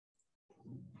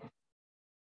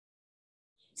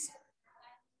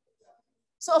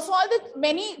So for the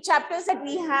many chapters that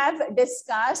we have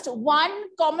discussed, one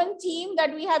common theme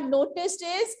that we have noticed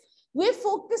is we're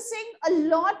focusing a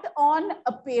lot on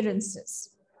appearances.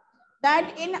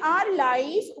 That in our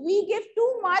life, we give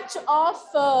too much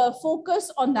of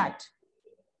focus on that.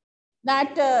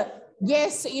 That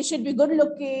yes, you should be good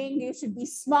looking, you should be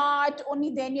smart,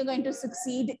 only then you're going to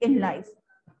succeed in life.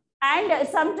 And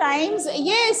sometimes,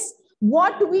 yes,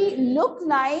 what we look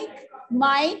like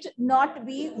might not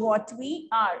be what we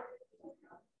are.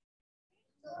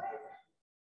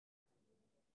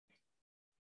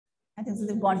 I think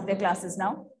they've gone to their classes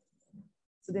now.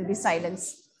 So there'll be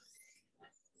silence.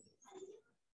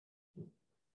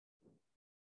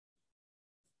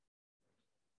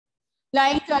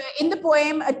 Like in the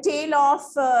poem, A Tale of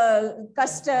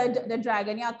Custard the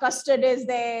Dragon. Yeah, Custard is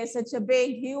there, such a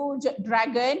big, huge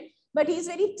dragon, but he's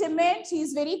very timid,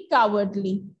 he's very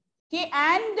cowardly. Okay,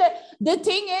 and the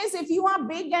thing is, if you are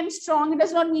big and strong, it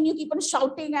does not mean you keep on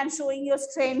shouting and showing your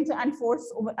strength and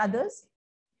force over others.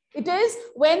 It is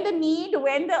when the need,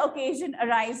 when the occasion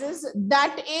arises,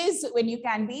 that is when you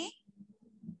can be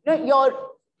your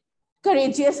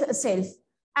courageous self.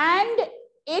 And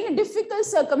in difficult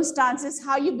circumstances,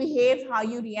 how you behave, how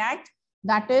you react,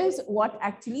 that is what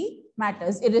actually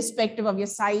matters, irrespective of your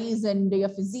size and your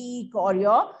physique or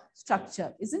your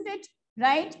structure, isn't it?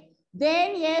 Right?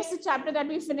 Then, yes, the chapter that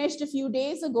we finished a few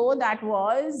days ago, that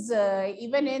was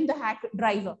even in the hack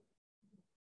driver.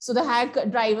 So the hack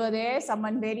driver there,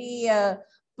 someone very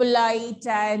polite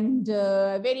and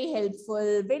very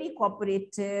helpful, very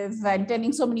cooperative and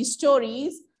telling so many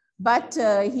stories, but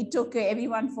he took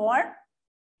everyone for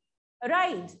a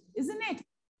ride, isn't it?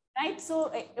 Right?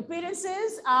 So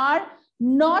appearances are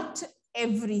not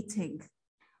everything.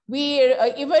 We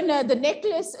even the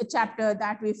necklace chapter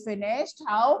that we finished,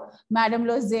 how Madame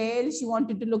Loisel, she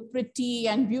wanted to look pretty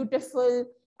and beautiful.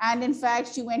 And in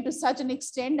fact, she went to such an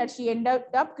extent that she ended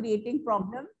up creating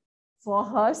problem for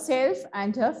herself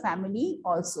and her family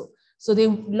also. So they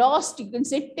lost, you can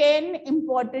say, 10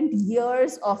 important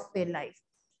years of their life.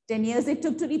 10 years it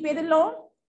took to repay the loan.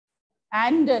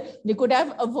 And they could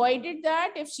have avoided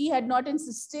that if she had not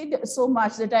insisted so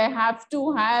much that I have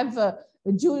to have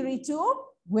jewelry to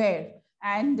wear.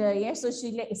 And yes, so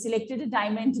she selected a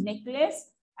diamond necklace,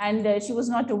 and she was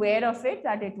not aware of it,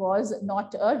 that it was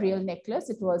not a real necklace,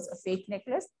 it was a fake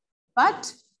necklace.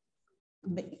 But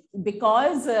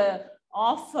because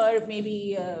of her,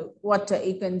 maybe what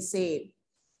you can say,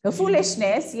 her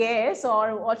foolishness, yes,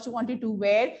 or what she wanted to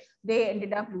wear, they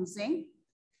ended up losing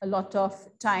a lot of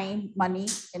time, money,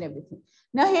 and everything.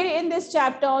 Now here in this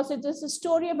chapter also, it is a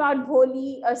story about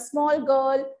Bholi, a small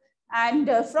girl, and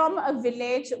from a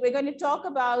village. We're going to talk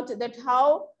about that.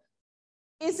 How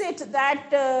is it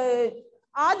that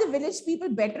are the village people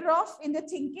better off in the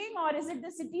thinking, or is it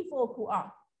the city folk who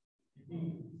are?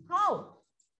 How?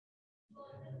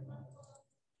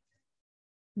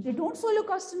 They don't follow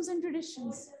customs and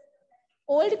traditions.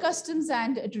 Old customs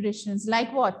and traditions,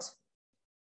 like what?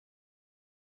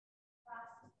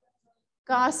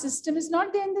 Caste system is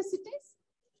not there in the cities.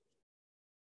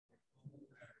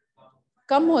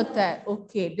 Kam hota hai.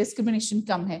 Okay, discrimination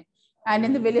kam hai. And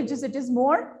in the villages, it is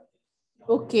more.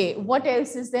 Okay, what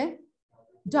else is there?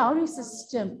 Dowry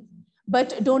system.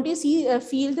 But don't you see,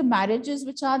 feel the marriages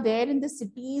which are there in the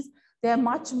cities, they're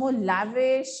much more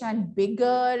lavish and bigger,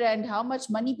 and how much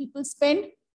money people spend.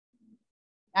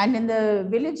 And in the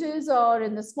villages or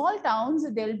in the small towns,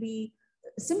 there'll be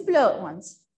simpler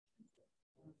ones.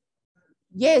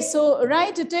 Yes, so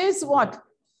right, it is what?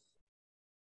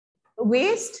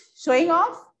 Waste, showing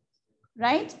off,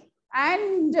 right?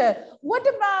 And what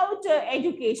about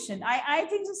education? I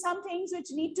think some things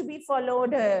which need to be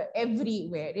followed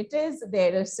everywhere. It is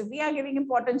there. So we are giving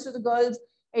importance to the girls'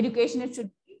 education. It should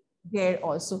be there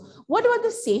also. What about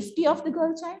the safety of the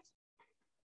girl child?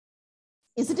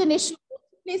 Is it an issue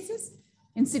in places,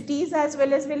 in cities as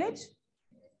well as village?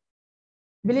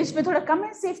 Village में थोड़ा कम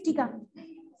है safety का.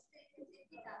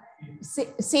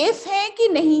 Safe है कि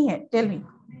नहीं है? Tell me.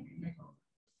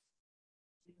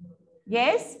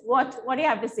 Yes, what do you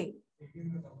have to say?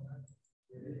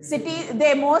 City,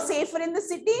 they're more safer in the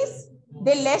cities.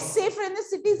 They're less safer in the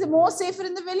cities. They're more safer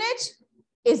in the village.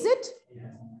 Is it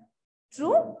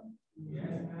true?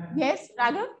 Yes,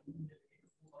 Raghav?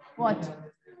 What?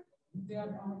 They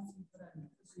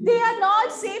are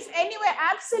not safe anywhere.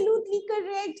 Absolutely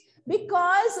correct.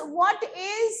 Because what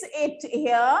is it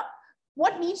here?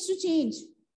 What needs to change?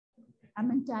 A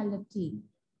mentality.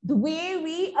 The way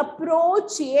we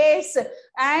approach, yes.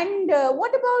 And what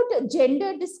about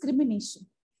gender discrimination?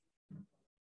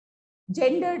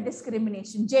 Gender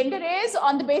discrimination. Gender is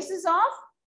on the basis of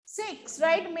 6,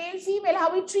 right? Male, female,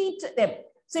 how we treat them.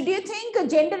 So do you think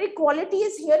gender equality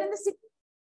is here in the city?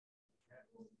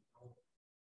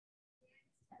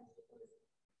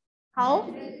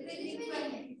 How?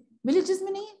 Villages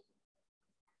mein nahi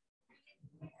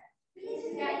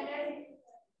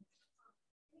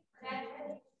hai?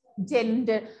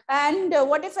 Gender. And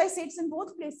what if I say it's in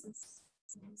both places?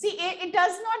 See, it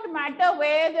does not matter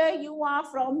whether you are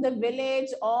from the village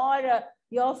or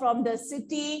you're from the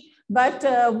city, but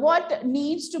what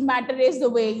needs to matter is the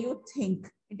way you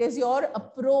think. It is your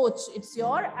approach. It's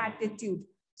your attitude.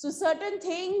 So certain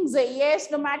things, yes,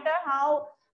 no matter how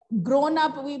grown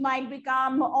up we might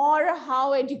become or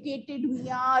how educated we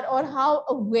are or how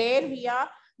aware we are,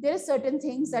 there are certain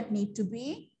things that need to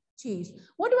be changed.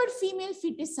 What about female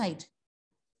feticide?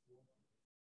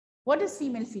 What is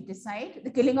female feticide?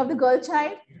 The killing of the girl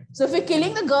child. So if we're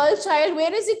killing the girl child,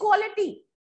 where is equality?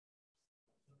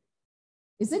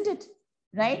 Isn't it?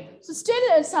 Right? So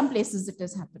still in some places it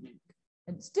is happening.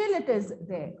 And still it is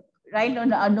there. Right?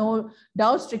 No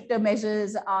doubt stricter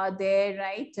measures are there,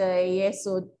 right? Yes.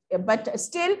 So, but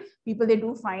still people, they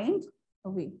do find a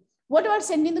way. What about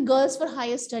sending the girls for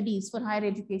higher studies, for higher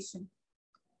education?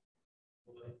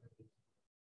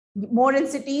 More in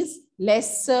cities,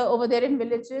 less over there in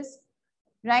villages,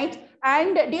 right?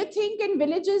 And do you think in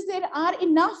villages there are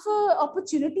enough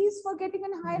opportunities for getting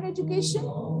a higher education?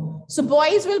 So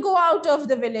boys will go out of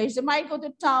the village. They might go to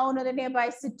town or the nearby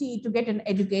city to get an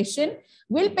education.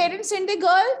 Will parents send their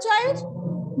girl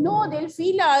child? No, they'll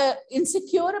feel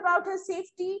insecure about her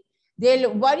safety.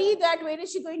 They'll worry that where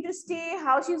is she going to stay,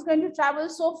 how she's going to travel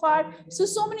so far.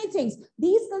 So many things.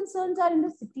 These concerns are in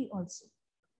the city also.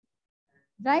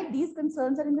 Right? These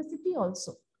concerns are in the city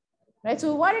also. Right?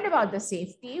 So we're worried about the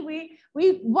safety. We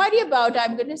worry about,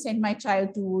 I'm going to send my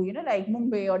child to, you know, like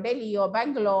Mumbai or Delhi or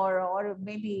Bangalore or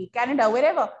maybe Canada,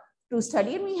 wherever, to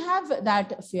study. And we have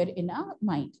that fear in our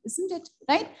mind, isn't it?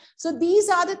 Right? So these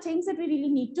are the things that we really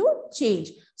need to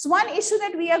change. So one issue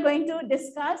that we are going to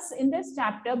discuss in this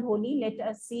chapter, Bholi, let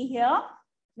us see here,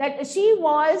 that she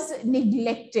was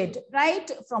neglected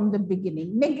right from the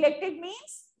beginning. Neglected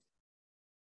means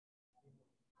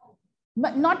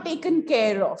not taken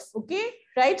care of, okay,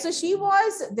 right? So she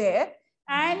was there,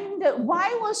 and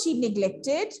why was she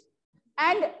neglected?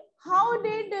 And how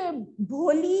did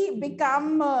Bholi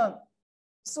become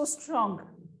so strong,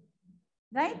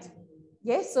 right?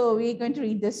 Yes, so we're going to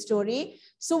read this story.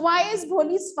 So why is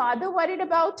Bholi's father worried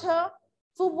about her?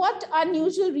 For what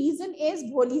unusual reason is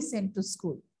Bholi sent to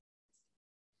school?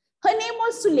 Her name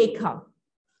was Sulekha,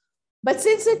 but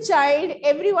since a child,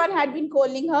 everyone had been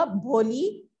calling her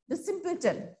Bholi, the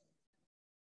simpleton.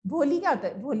 Bholi क्या होता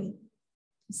है? Bholi.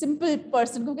 Simple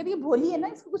person को कहते हैं Bholi है ना,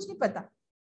 इसको कुछ नहीं पता.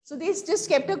 So they just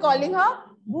kept her calling her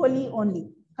Bholi only.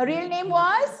 Her real name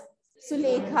was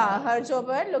Sulekha.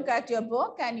 Harjobar, look at your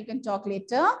book and you can talk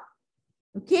later.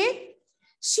 Okay.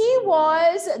 She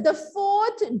was the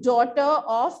 4th daughter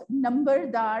of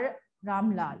Nambardar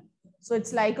Ramlal. So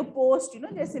it's like a post, you know,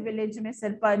 jaise village mein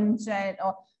sarpanch and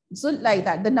so like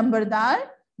that, the Nambardar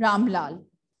Ramlal.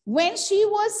 When she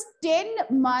was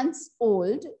 10 months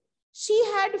old, she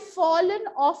had fallen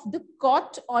off the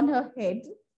cot on her head,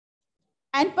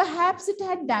 and perhaps it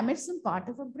had damaged some part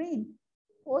of her brain.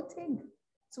 Poor thing.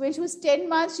 So when she was 10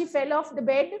 months, she fell off the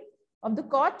bed of the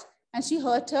cot and she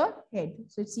hurt her head.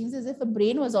 So it seems as if her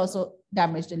brain was also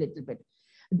damaged a little bit.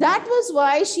 That was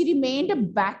why she remained a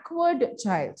backward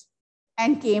child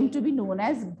and came to be known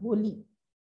as Bholi,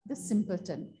 the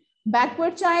simpleton.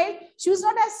 Backward child, she was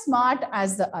not as smart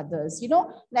as the others, you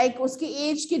know, like uske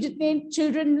age ke jitne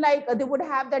children, like they would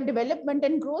have that development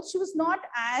and growth. She was not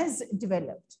as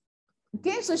developed.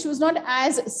 Okay, so she was not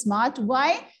as smart.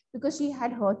 Why? Because she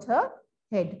had hurt her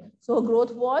head. So her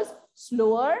growth was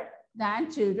slower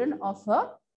than children of her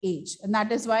age. And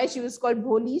that is why she was called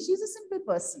Bholi. She's a simple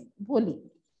person, Bholi.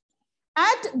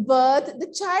 At birth,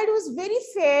 the child was very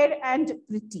fair and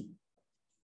pretty.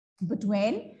 But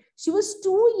when she was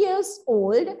 2 years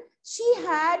old, she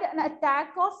had an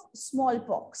attack of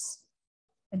smallpox,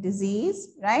 a disease,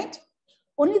 right?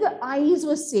 Only the eyes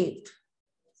were saved.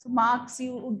 So marks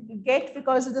you get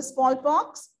because of the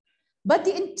smallpox, but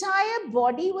the entire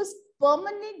body was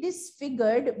permanently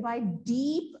disfigured by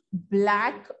deep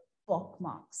black pock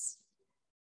marks.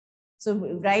 So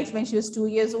right when she was 2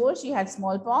 years old, she had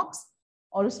smallpox,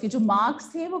 और उसके जो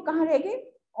marks थे वो कहाँ रह गए?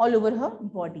 All over her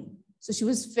body. So she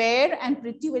was fair and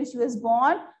pretty when she was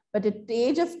born, but at the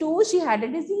age of 2, she had a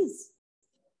disease.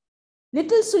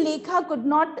 Little Sulekha could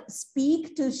not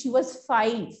speak till she was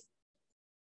 5.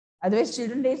 Otherwise,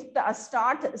 children, they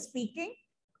start speaking,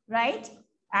 right?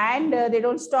 And they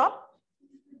don't stop.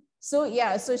 So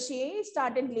yeah, so she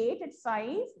started late at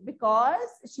 5 because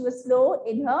she was slow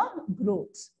in her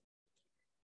growth.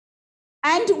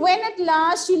 And when at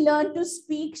last she learned to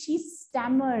speak, she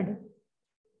stammered.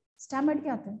 Stammered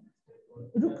क्या होता है?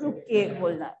 रुक के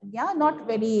बोलना. Yeah, not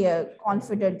very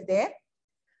confident there.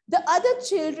 The other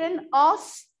children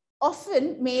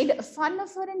often made fun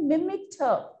of her and mimicked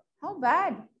her. How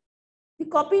bad? They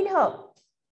copied her.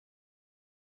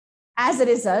 As a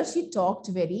result, she talked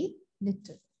very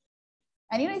little.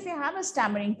 And if you have a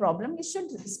stammering problem, you should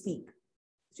speak.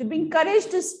 You should be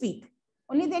encouraged to speak.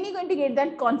 Only then you're going to get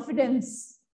that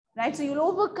confidence, right? So you'll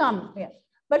overcome. Yeah.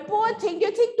 But poor thing, do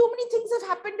you think too many things have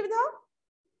happened with her?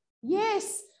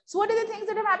 Yes. So what are the things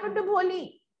that have happened to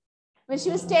Bholi? When she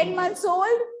was 10 months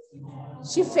old,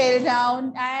 she fell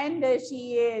down and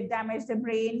she damaged the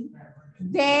brain.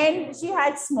 Then she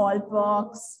had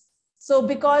smallpox. So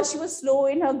because she was slow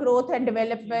in her growth and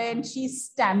development, she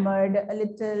stammered a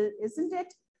little, isn't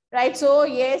it? Right? So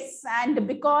yes, and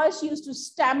because she used to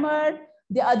stammer,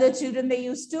 the other children, they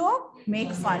used to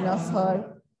make fun of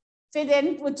her. So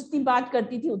then, wo jitni baat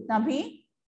karti thi, utna bhi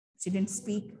she didn't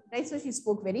speak, right? So she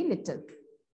spoke very little.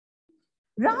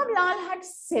 Ram Lal had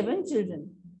 7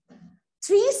 children,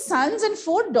 3 sons and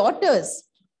 4 daughters.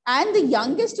 And the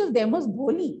youngest of them was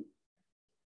Bholi.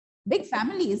 Big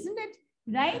family, isn't it?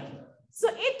 Right? So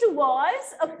it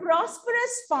was a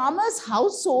prosperous farmer's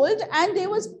household and there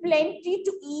was plenty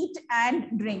to eat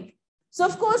and drink. So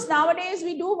of course, nowadays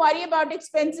we do worry about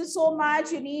expenses so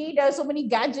much. You need so many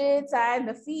gadgets and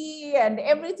the fee and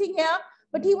everything here.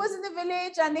 But he was in the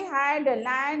village and they had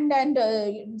land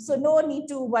and so no need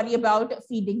to worry about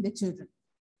feeding the children.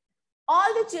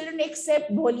 All the children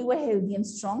except Bholi were healthy and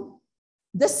strong.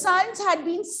 The sons had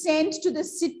been sent to the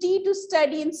city to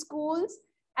study in schools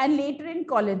and later in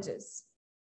colleges.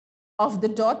 Of the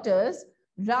daughters,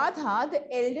 Radha, the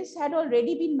eldest, had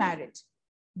already been married.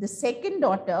 The second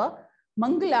daughter,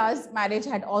 Mangala's marriage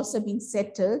had also been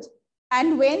settled.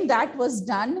 And when that was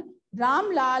done,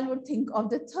 Ram Lal would think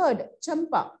of the third,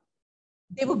 Champa.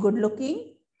 They were good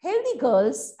looking, healthy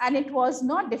girls, and it was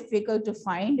not difficult to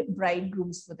find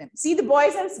bridegrooms for them. See, the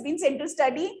boys have been sent to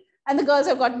study and the girls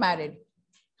have got married.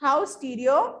 How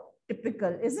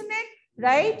stereotypical, isn't it?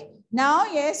 Right? Now,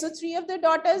 yes, so 3 of the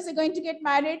daughters are going to get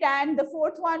married and the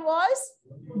 4th one was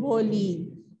Bholi.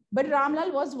 But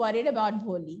Ramlal was worried about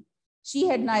Bholi. She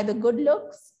had neither good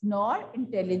looks nor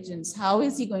intelligence. How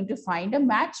is he going to find a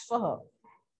match for her?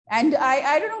 And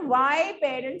I don't know why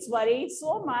parents worry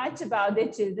so much about their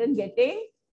children getting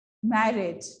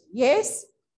married. Yes.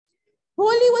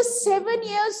 Bholi was 7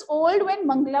 years old when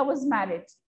Mangala was married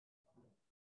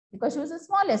because she was the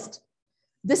smallest.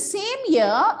 The same year,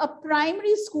 a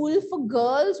primary school for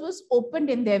girls was opened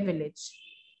in their village.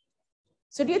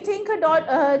 So do you think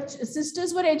her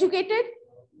sisters were educated?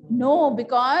 No,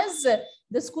 because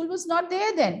the school was not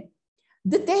there then.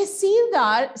 The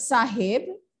Tehsildar Sahib,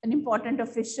 an important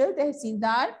official,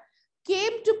 Tehsildar,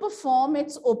 came to perform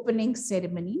its opening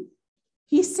ceremony.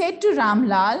 He said to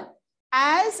Ramlal,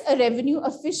 as a revenue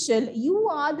official, you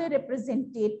are the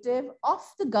representative of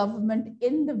the government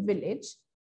in the village.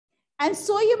 And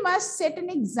so you must set an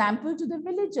example to the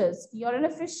villagers. You're an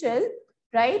official,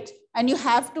 right? And you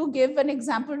have to give an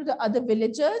example to the other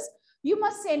villagers. You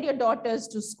must send your daughters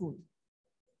to school.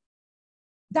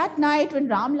 That night when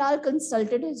Ramlal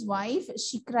consulted his wife,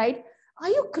 she cried, are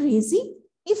you crazy?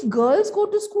 If girls go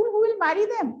to school, who will marry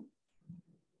them?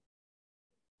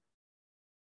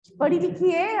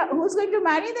 Who's going to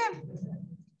marry them?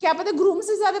 Kya pata groom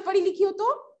se zyada padhi likhi ho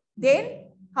to? Then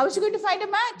how is she going to find a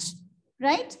match?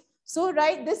 Right? So,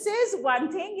 right, this is one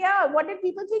thing. Yeah, what did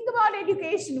people think about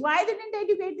education? Why they didn't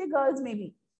educate the girls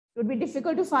maybe? It would be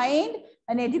difficult to find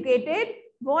an educated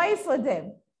boy for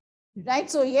them. Right?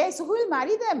 So, yes, so who will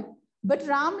marry them? But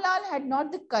Ramlal had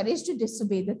not the courage to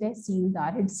disobey the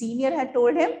Tehsildar. His senior had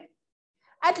told him.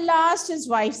 At last, his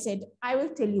wife said, I will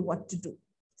tell you what to do.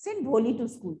 Send Bholi to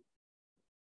school.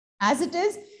 As it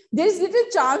is, there is little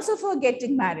chance of her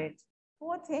getting married.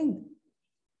 Poor thing.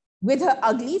 With her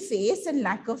ugly face and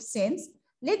lack of sense,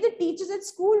 let the teachers at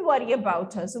school worry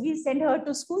about her. So we send her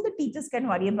to school, the teachers can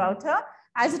worry about her.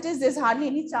 As it is, there's hardly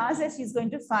any chance that she's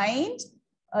going to find,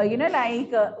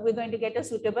 we're going to get a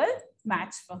suitable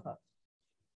match for her.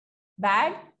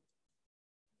 Bad,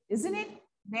 isn't it?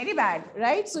 Very bad,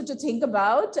 right? So to think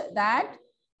about that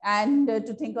and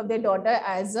to think of their daughter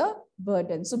as a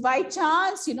burden. So by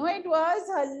chance, it was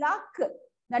her luck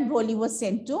that Bholi was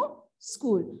sent to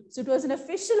school. So it was an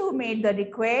official who made the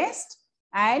request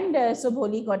and so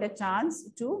Bholi got a chance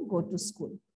to go to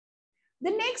school. The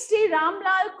next day,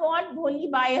 Ramlal caught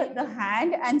Bholi by the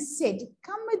hand and said,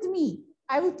 come with me.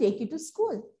 I will take you to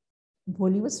school.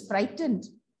 Bholi was frightened.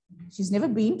 She's never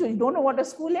been to, you don't know what a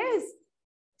school is.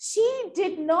 She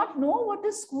did not know what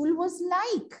a school was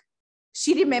like.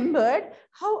 She remembered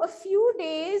how a few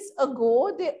days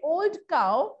ago, the old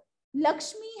cow,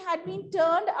 Lakshmi, had been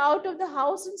turned out of the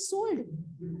house and sold.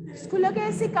 उसको लगा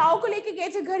ऐसे cow को लेके गए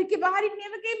थे घर के बाहर, it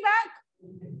never came back.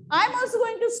 I'm also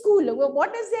going to school. Well,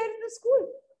 what is there in the school?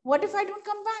 What if I don't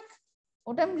come back?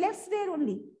 What I'm left there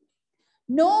only?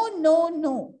 No, no,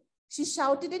 no. She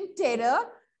shouted in terror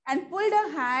and pulled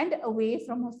her hand away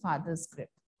from her father's grip.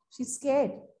 She's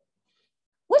scared.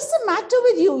 What's the matter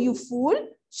with you, you fool?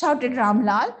 Shouted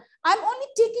Ramlal. I'm only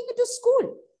taking her to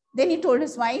school. Then he told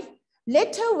his wife,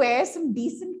 let her wear some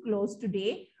decent clothes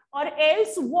today, or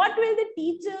else what will the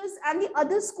teachers and the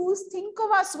other schools think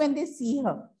of us when they see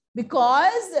her?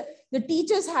 Because the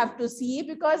teachers have to see,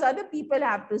 because other people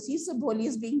have to see. So Bholi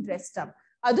is being dressed up.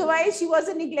 Otherwise, she was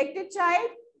a neglected child.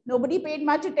 Nobody paid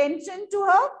much attention to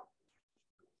her.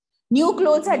 New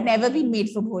clothes had never been made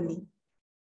for Bholi.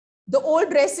 The old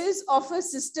dresses of her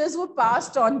sisters were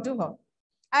passed on to her.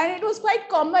 And it was quite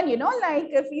common, you know, like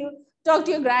if you talk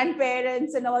to your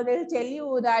grandparents and all, they'll tell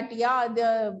you that, yeah,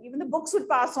 even the books would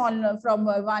pass on from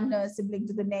one sibling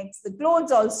to the next. The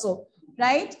clothes also,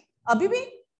 right? Abhibi,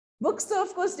 books,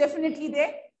 of course, definitely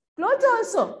there. Clothes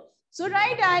also. So,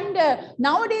 right, and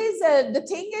nowadays, the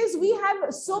thing is, we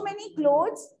have so many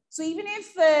clothes. So, even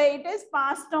if it is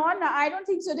passed on, I don't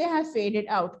think so they have faded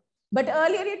out. But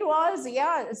earlier it was,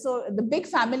 yeah, so the big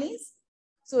families.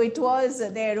 So, it was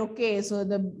there, okay. So,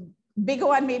 the bigger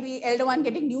one, maybe elder one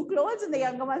getting new clothes and the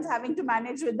younger ones having to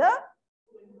manage with the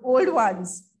old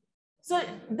ones. So,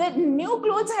 the new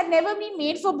clothes had never been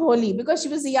made for Bholi because she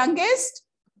was the youngest.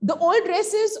 The old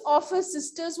dresses of her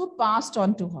sisters were passed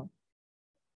on to her.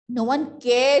 No one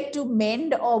cared to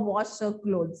mend or wash her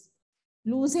clothes.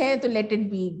 Loose hair to let it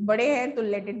be, bade hair to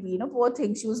let it be. You know, poor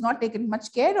thing, she was not taken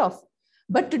much care of.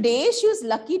 But today she was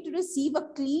lucky to receive a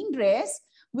clean dress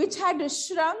which had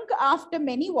shrunk after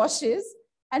many washes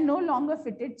and no longer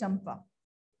fitted Champa.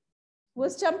 Who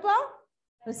was Champa?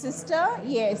 Her sister?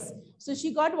 Yes. So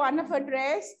she got one of her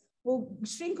dress, wo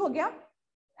shrink ho gaya.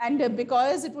 And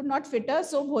because it would not fit her,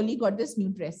 so Bholi got this new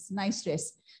dress, nice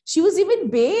dress. She was even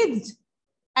bathed.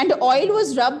 And oil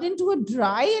was rubbed into her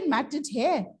dry and matted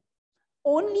hair.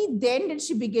 Only then did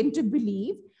she begin to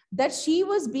believe that she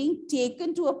was being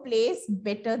taken to a place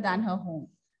better than her home.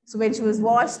 So when she was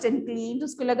washed and cleaned,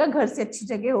 usko laga ghar se achhi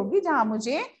jagah hogi jahan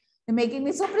mujhe, they're making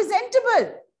me so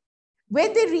presentable.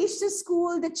 When they reached the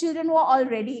school, the children were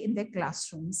already in their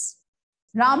classrooms.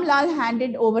 Ramlal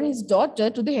handed over his daughter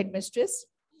to the headmistress.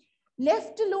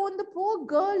 Left alone, the poor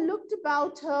girl looked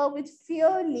about her with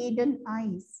fear-laden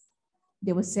eyes.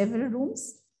 There were several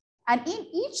rooms, and in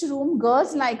each room,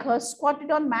 girls like her squatted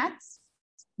on mats,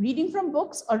 reading from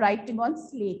books or writing on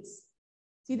slates.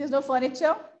 See, there's no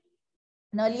furniture.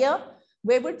 And earlier,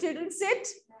 where would children sit?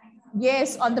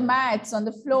 Yes, on the mats, on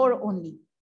the floor only.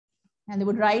 And they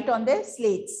would write on their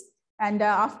slates. And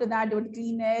after that, they would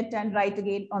clean it and write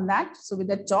again on that. So with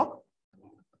the chalk.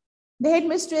 The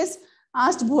headmistress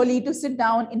asked Bholi to sit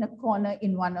down in a corner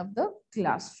in one of the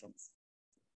classrooms.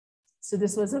 So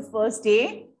this was her first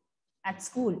day at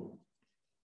school.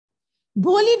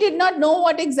 Bholi did not know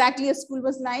what exactly a school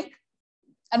was like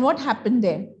and what happened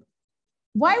there.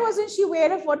 Why wasn't she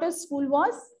aware of what a school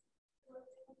was?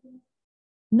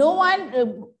 No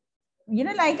one,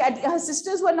 like her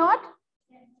sisters were not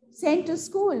sent to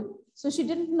school. So she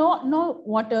didn't know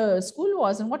what a school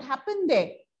was and what happened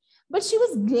there. But she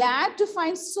was glad to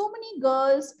find so many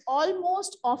girls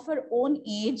almost of her own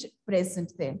age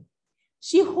present there.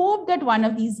 She hoped that one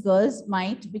of these girls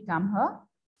might become her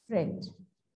friend.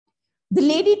 The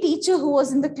lady teacher who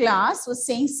was in the class was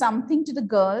saying something to the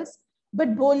girls,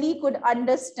 but Bholi could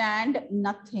understand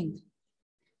nothing.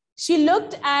 She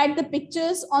looked at the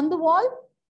pictures on the wall.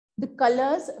 The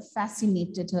colors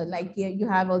fascinated her. Like here you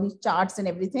have all these charts and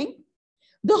everything.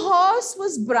 The horse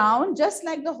was brown, just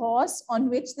like the horse on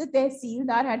which the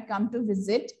Tehsildar had come to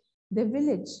visit the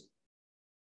village.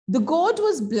 The goat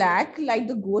was black, like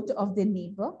the goat of their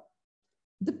neighbor.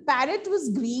 The parrot was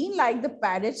green, like the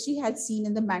parrot she had seen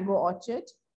in the mango orchard.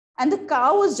 And the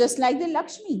cow was just like the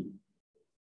Lakshmi.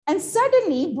 And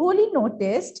suddenly, Bholi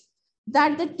noticed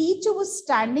that the teacher was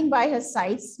standing by her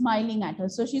side, smiling at her.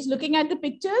 So she's looking at the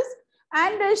pictures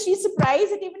and she's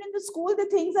surprised that even in the school, the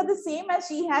things are the same as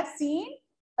she has seen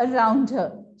around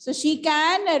her. So she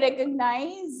can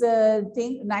recognize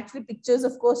things, actually pictures,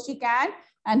 of course she can.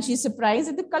 And she's surprised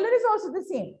that the color is also the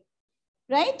same,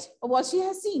 right? Or what she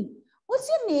has seen. What's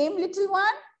your name, little one?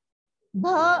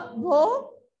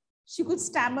 Bho? She could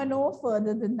stammer no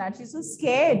further than that. She's so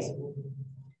scared.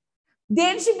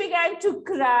 Then she began to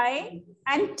cry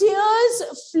and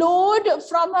tears flowed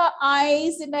from her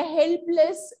eyes in a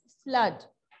helpless flood.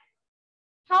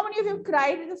 How many of you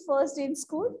cried in the first day in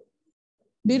school?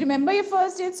 Do you remember your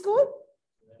first day in school?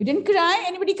 You didn't cry?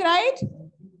 Anybody cried?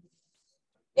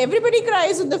 Everybody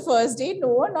cries on the first day.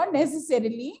 No, not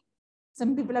necessarily.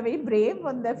 Some people are very brave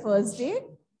on their first day.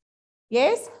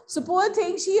 Yes. So poor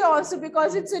thing, she also,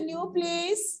 because it's a new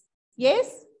place.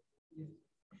 Yes.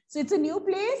 So it's a new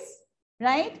place,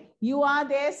 right? You are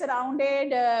there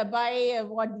surrounded by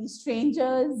these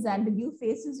strangers and the new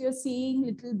faces you're seeing,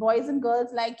 little boys and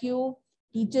girls like you,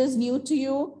 teachers new to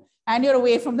you, and you're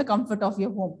away from the comfort of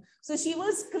your home. So she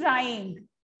was crying.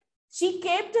 She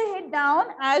kept her head down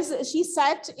as she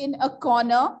sat in a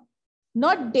corner,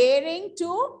 not daring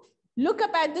to look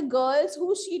up at the girls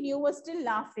who she knew were still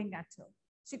laughing at her.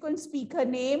 She couldn't speak her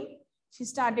name. She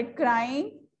started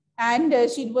crying and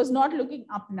she was not looking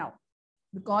up now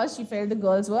because she felt the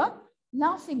girls were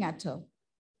laughing at her.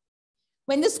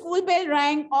 When the school bell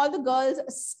rang, all the girls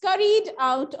scurried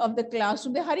out of the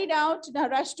classroom. They hurried out in a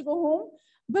rush to go home,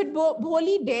 but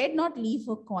Bholi dared not leave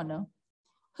her corner.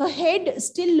 Her head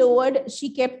still lowered, she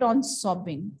kept on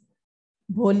sobbing.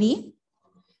 Bholi,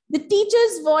 the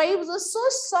teacher's voice was so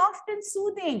soft and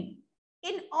soothing.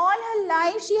 In all her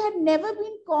life, she had never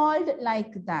been called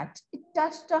like that. It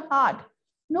touched her heart.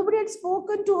 Nobody had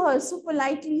spoken to her so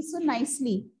politely, so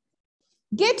nicely.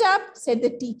 Get up, said the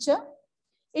teacher.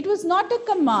 It was not a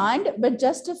command, but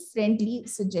just a friendly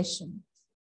suggestion.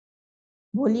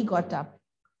 Bholi got up.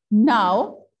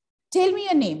 Now, tell me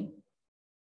your name.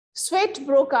 Sweat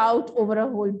broke out over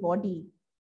her whole body.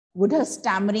 Would her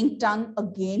stammering tongue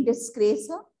again disgrace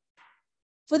her?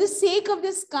 For the sake of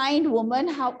this kind woman,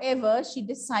 however, she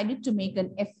decided to make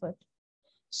an effort.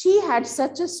 She had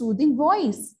such a soothing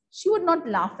voice. She would not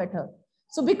laugh at her.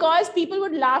 So because people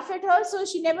would laugh at her, so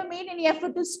she never made any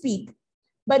effort to speak.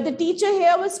 But the teacher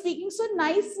here was speaking so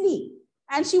nicely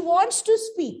and she wants to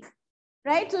speak,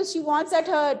 right? So she wants that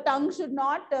her tongue should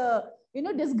not,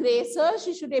 disgrace her.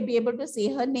 She should be able to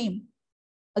say her name.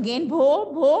 Again,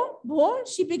 Bho,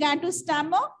 she began to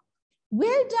stammer.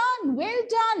 Well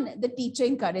done, the teacher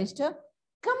encouraged her.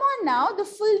 Come on now, the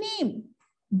full name.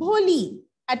 Bholi.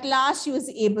 At last she was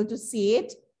able to say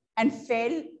it and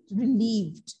felt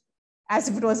relieved as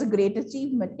if it was a great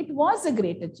achievement. It was a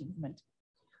great achievement.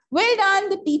 Well done,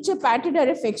 the teacher patted her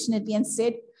affectionately and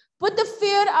said, put the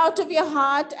fear out of your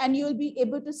heart and you'll be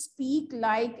able to speak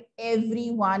like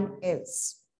everyone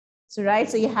else. So, right,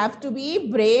 so you have to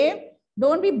be brave.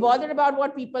 Don't be bothered about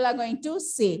what people are going to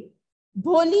say.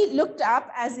 Bholi looked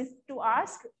up as if to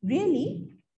ask, really?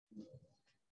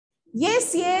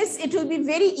 Yes, it will be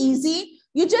very easy.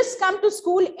 You just come to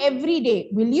school every day,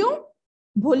 will you?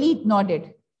 Bholi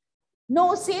nodded.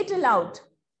 No, say it aloud.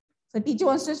 So teacher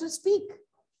wants us to speak.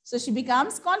 So she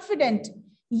becomes confident.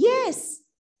 Yes.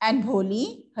 And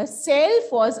Bholi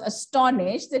herself was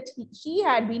astonished that she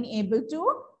had been able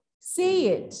to say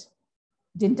it.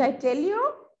 Didn't I tell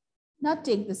you? Now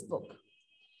take this book.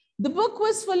 The book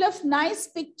was full of nice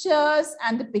pictures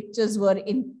and the pictures were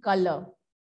in color.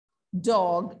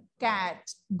 Dog,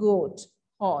 cat, goat,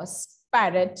 horse,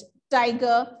 parrot,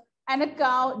 tiger, and a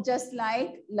cow just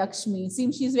like Lakshmi.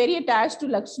 Seems she's very attached to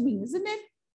Lakshmi, isn't it?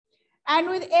 And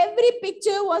with every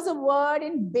picture was a word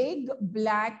in big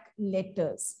black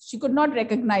letters. She could not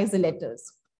recognize the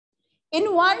letters.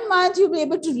 In 1 month, you'll be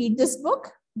able to read this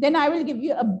book. Then I will give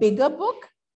you a bigger book,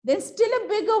 then still a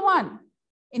bigger one.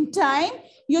 In time,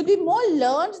 you'll be more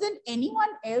learned than anyone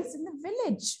else in the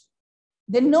village.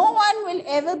 Then no one will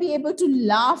ever be able to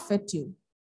laugh at you.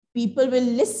 People will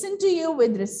listen to you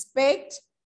with respect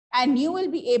and you will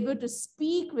be able to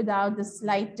speak without the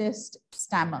slightest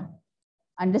stammer.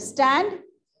 Understand?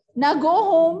 Now go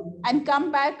home and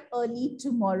come back early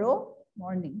tomorrow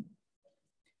morning.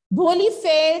 Bholi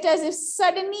felt as if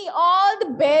suddenly all the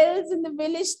bells in the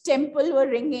village temple were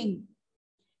ringing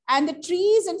and the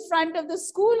trees in front of the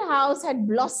schoolhouse had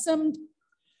blossomed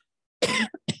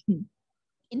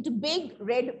into big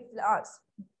red flowers.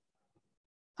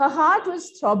 Her heart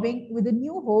was throbbing with a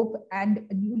new hope and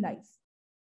a new life.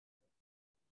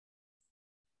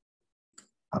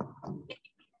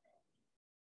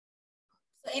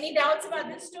 So any doubts about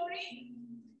this story?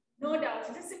 No doubts.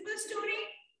 It's a simple story.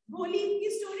 Bholi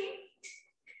ki story.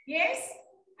 Yes.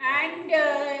 And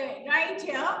right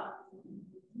here,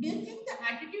 do you think the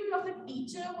attitude of the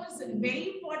teacher was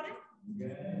very important?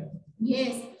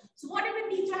 Yes. So what if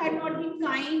the teacher had not been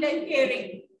kind and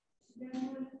caring?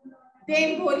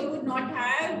 Then Bholi would not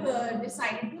have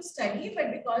decided to study,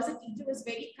 but because the teacher was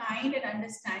very kind and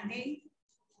understanding,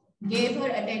 gave her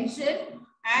attention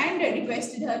and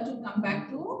requested her to come back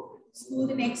to school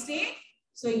the next day.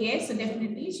 So yes, so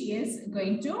definitely she is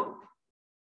going to.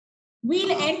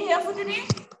 We'll end here for today.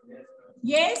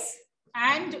 Yes,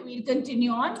 and we'll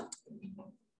continue on